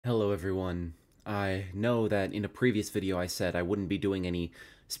Hello everyone. I know that in a previous video I said I wouldn't be doing any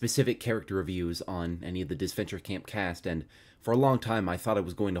specific character reviews on any of the Disventure Camp cast, and for a long time I thought I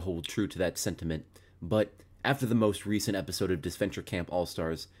was going to hold true to that sentiment, but after the most recent episode of Disventure Camp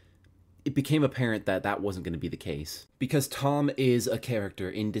All-Stars, it became apparent that that wasn't going to be the case. Because Tom is a character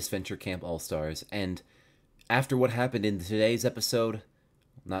in Disventure Camp All-Stars, and after what happened in today's episode,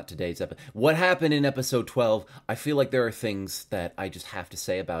 not today's episode. What happened in episode 12, I feel like there are things that I just have to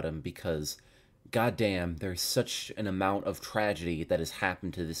say about him because, goddamn, there's such an amount of tragedy that has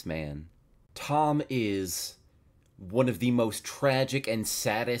happened to this man. Tom is one of the most tragic and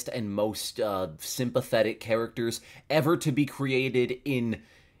saddest and most sympathetic characters ever to be created in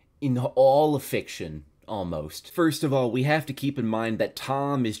all of fiction. Almost. First of all, we have to keep in mind that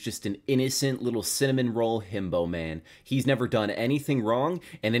Tom is just an innocent little cinnamon roll himbo man. He's never done anything wrong,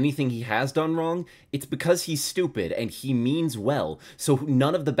 and anything he has done wrong, it's because he's stupid and he means well. So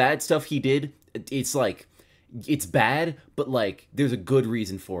none of the bad stuff he did, it's like, it's bad, but like, there's a good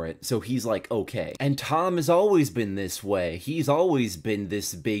reason for it. So he's like, okay. And Tom has always been this way. He's always been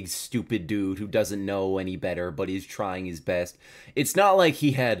this big, stupid dude who doesn't know any better, but he's trying his best. It's not like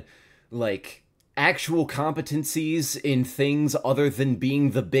he had, like, actual competencies in things other than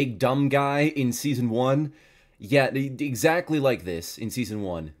being the big dumb guy in season 1. Yeah, exactly like this in season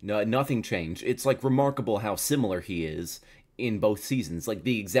 1. No, nothing changed. It's like remarkable how similar he is in both seasons. Like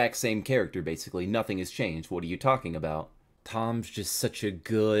the exact same character, basically. Nothing has changed. What are you talking about? Tom's just such a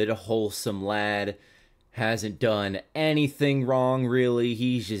good, wholesome lad. Hasn't done anything wrong, really.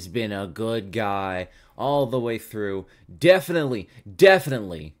 He's just been a good guy all the way through. Definitely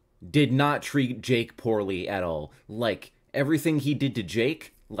did not treat Jake poorly at all. Like, everything he did to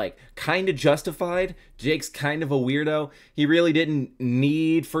Jake, like, kind of justified. Jake's kind of a weirdo. He really didn't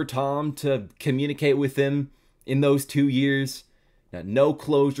need for Tom to communicate with him in those 2 years. Now, no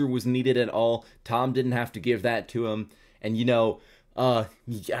closure was needed at all. Tom didn't have to give that to him. And,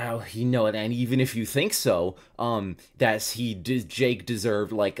 yeah, and even if you think so, Jake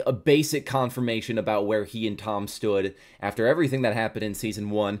deserved, like, a basic confirmation about where he and Tom stood after everything that happened in season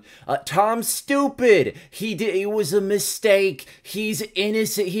 1. Tom's stupid! It was a mistake! He's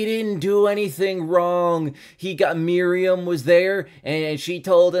innocent! He didn't do anything wrong! Miriam was there, and she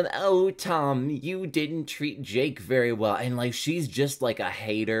told him, oh, Tom, you didn't treat Jake very well, and, like, she's just, like, a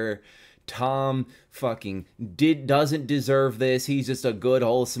hater. Tom fucking doesn't deserve this. He's just a good,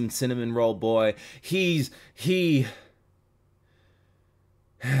 wholesome cinnamon roll boy.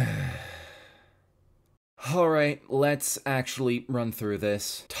 Alright, let's actually run through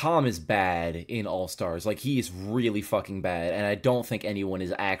this. Tom is bad in All-Stars. Like, he is really fucking bad, and I don't think anyone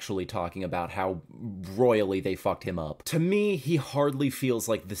is actually talking about how royally they fucked him up. To me, he hardly feels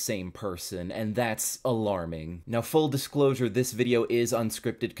like the same person, and that's alarming. Now, full disclosure, this video is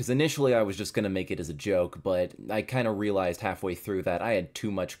unscripted, because initially I was just gonna make it as a joke, but I kind of realized halfway through that I had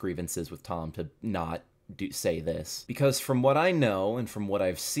too much grievances with Tom to not say this. Because from what I know, and from what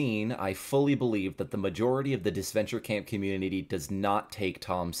I've seen, I fully believe that the majority of the Disventure Camp community does not take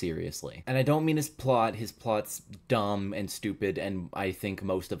Tom seriously. And I don't mean his plot's dumb and stupid, and I think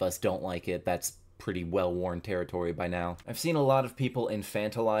most of us don't like it. That's pretty well-worn territory by now. I've seen a lot of people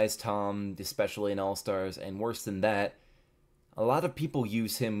infantilize Tom, especially in All-Stars, and worse than that, a lot of people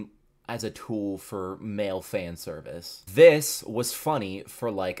use him as a tool for male fan service. This was funny for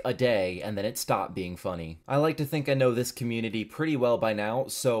like a day, and then it stopped being funny. I like to think I know this community pretty well by now,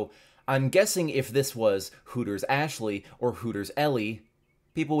 so I'm guessing if this was Hooters Ashley or Hooters Ellie,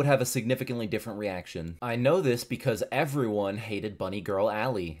 people would have a significantly different reaction. I know this because everyone hated Bunny Girl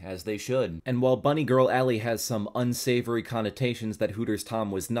Allie, as they should. And while Bunny Girl Allie has some unsavory connotations that Hooters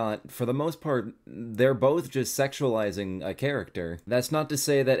Tom was not, for the most part, they're both just sexualizing a character. That's not to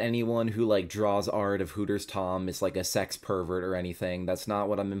say that anyone who, like, draws art of Hooters Tom is, like, a sex pervert or anything. That's not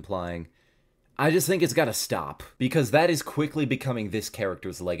what I'm implying. I just think it's gotta stop, because that is quickly becoming this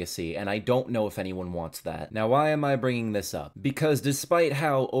character's legacy, and I don't know if anyone wants that. Now, why am I bringing this up? Because despite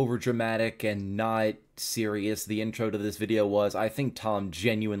how overdramatic and not serious the intro to this video was, I think Tom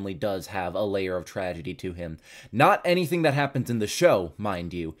genuinely does have a layer of tragedy to him. Not anything that happens in the show,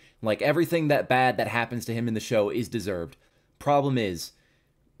 mind you. Like, everything that bad that happens to him in the show is deserved. Problem is,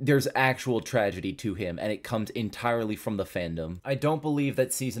 there's actual tragedy to him, and it comes entirely from the fandom. I don't believe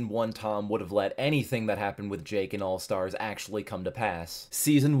that Season 1 Tom would have let anything that happened with Jake in All-Stars actually come to pass.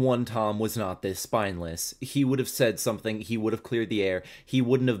 Season 1 Tom was not this spineless. He would have said something, he would have cleared the air, he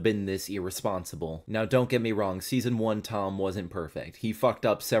wouldn't have been this irresponsible. Now, don't get me wrong, Season 1 Tom wasn't perfect. He fucked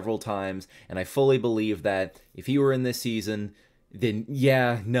up several times, and I fully believe that if he were in this season, then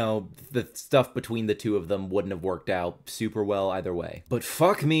yeah, no, the stuff between the two of them wouldn't have worked out super well either way. But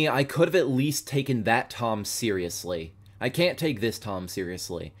fuck me, I could have at least taken that Tom seriously. I can't take this Tom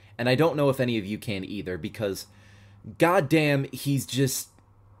seriously. And I don't know if any of you can either, because goddamn, he's just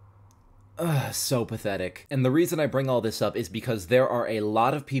so pathetic. And the reason I bring all this up is because there are a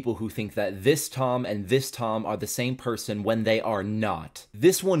lot of people who think that this Tom and this Tom are the same person when they are not.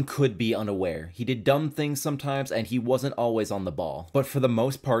 This one could be unaware. He did dumb things sometimes and he wasn't always on the ball. But for the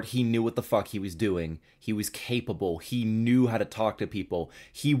most part, he knew what the fuck he was doing. He was capable. He knew how to talk to people.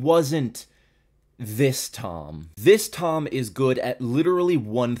 He wasn't this Tom. This Tom is good at literally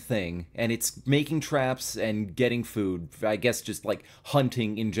one thing, and it's making traps and getting food. I guess just like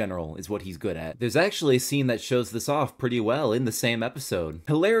hunting in general is what he's good at. There's actually a scene that shows this off pretty well in the same episode.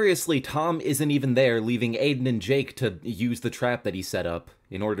 Hilariously, Tom isn't even there, leaving Aiden and Jake to use the trap that he set up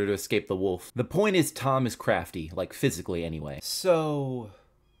in order to escape the wolf. The point is Tom is crafty, like physically anyway. So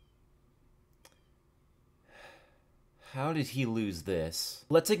how did he lose this?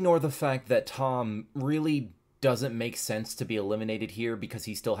 Let's ignore the fact that Tom really doesn't make sense to be eliminated here because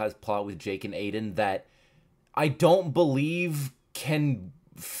he still has plot with Jake and Aiden that I don't believe can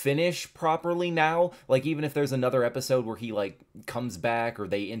finish properly now. Like, even if there's another episode where he, like, comes back or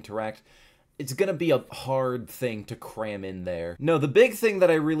they interact, it's gonna be a hard thing to cram in there. No, the big thing that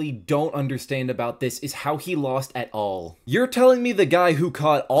I really don't understand about this is how he lost at all. You're telling me the guy who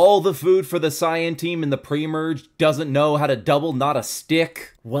caught all the food for the Cyan team in the pre-merge doesn't know how to double knot a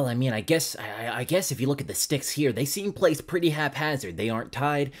stick? Well, I mean, I guess if you look at the sticks here, they seem placed pretty haphazard. They aren't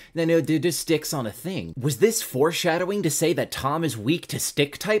tied. No, they're just sticks on a thing. Was this foreshadowing to say that Tom is weak to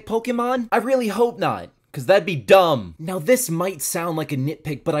stick-type Pokemon? I really hope not, because that'd be dumb. Now, this might sound like a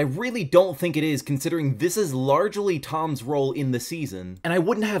nitpick, but I really don't think it is, considering this is largely Tom's role in the season. And I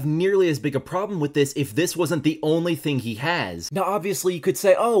wouldn't have nearly as big a problem with this if this wasn't the only thing he has. Now, obviously, you could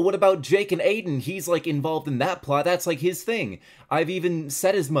say, oh, what about Jake and Aiden? He's, like, involved in that plot. That's, like, his thing. I've even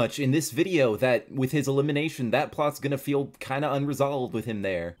said as much in this video that with his elimination, that plot's gonna feel kinda unresolved with him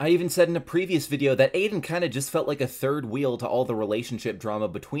there. I even said in a previous video that Aiden kinda just felt like a third wheel to all the relationship drama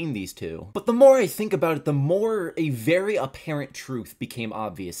between these two. But the more I think about it, the more a very apparent truth became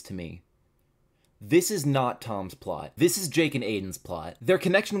obvious to me. This is not Tom's plot. This is Jake and Aiden's plot. Their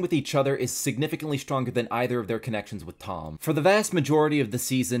connection with each other is significantly stronger than either of their connections with Tom. For the vast majority of the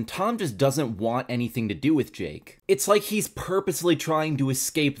season, Tom just doesn't want anything to do with Jake. It's like he's purposely trying to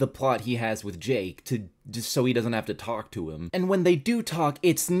escape the plot he has with Jake, just so he doesn't have to talk to him. And when they do talk,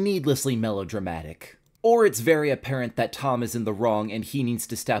 it's needlessly melodramatic. Or it's very apparent that Tom is in the wrong and he needs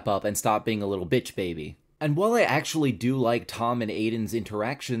to step up and stop being a little bitch baby. And while I actually do like Tom and Aiden's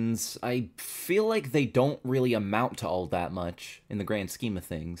interactions, I feel like they don't really amount to all that much in the grand scheme of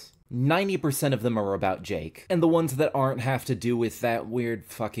things. 90% of them are about Jake, and the ones that aren't have to do with that weird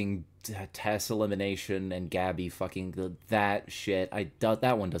fucking Tess elimination and Gabby fucking that shit.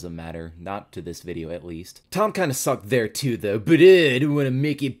 That one doesn't matter. Not to this video, at least. Tom kinda sucked there too, though, but I don't wanna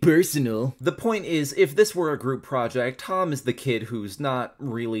make it personal. The point is, if this were a group project, Tom is the kid who's not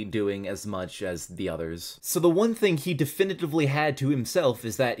really doing as much as the others. So the one thing he definitively had to himself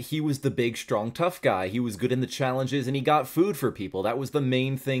is that he was the big, strong, tough guy. He was good in the challenges and he got food for people. That was the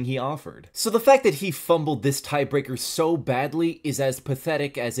main thing he offered. So the fact that he fumbled this tiebreaker so badly is as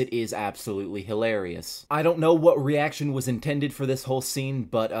pathetic as it is absolutely hilarious. I don't know what reaction was intended for this whole scene,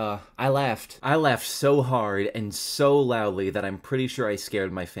 but I laughed. I laughed so hard and so loudly that I'm pretty sure I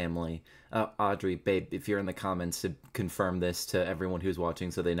scared my family. Audrey, babe, if you're in the comments to confirm this to everyone who's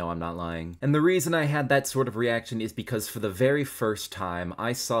watching so they know I'm not lying. And the reason I had that sort of reaction is because for the very first time,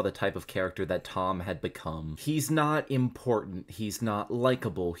 I saw the type of character that Tom had become. He's not important, he's not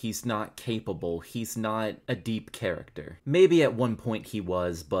likable, he's not capable, he's not a deep character. Maybe at one point he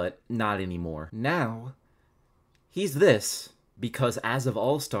was, but not anymore. Now, he's this, because as of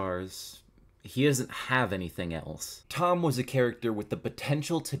All-Stars, he doesn't have anything else. Tom was a character with the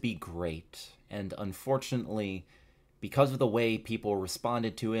potential to be great, and unfortunately, because of the way people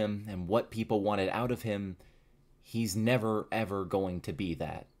responded to him and what people wanted out of him, he's never ever going to be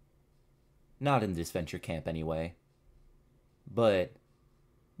that. Not in Disventure Camp anyway. But,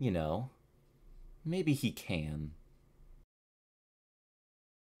 you know, maybe he can.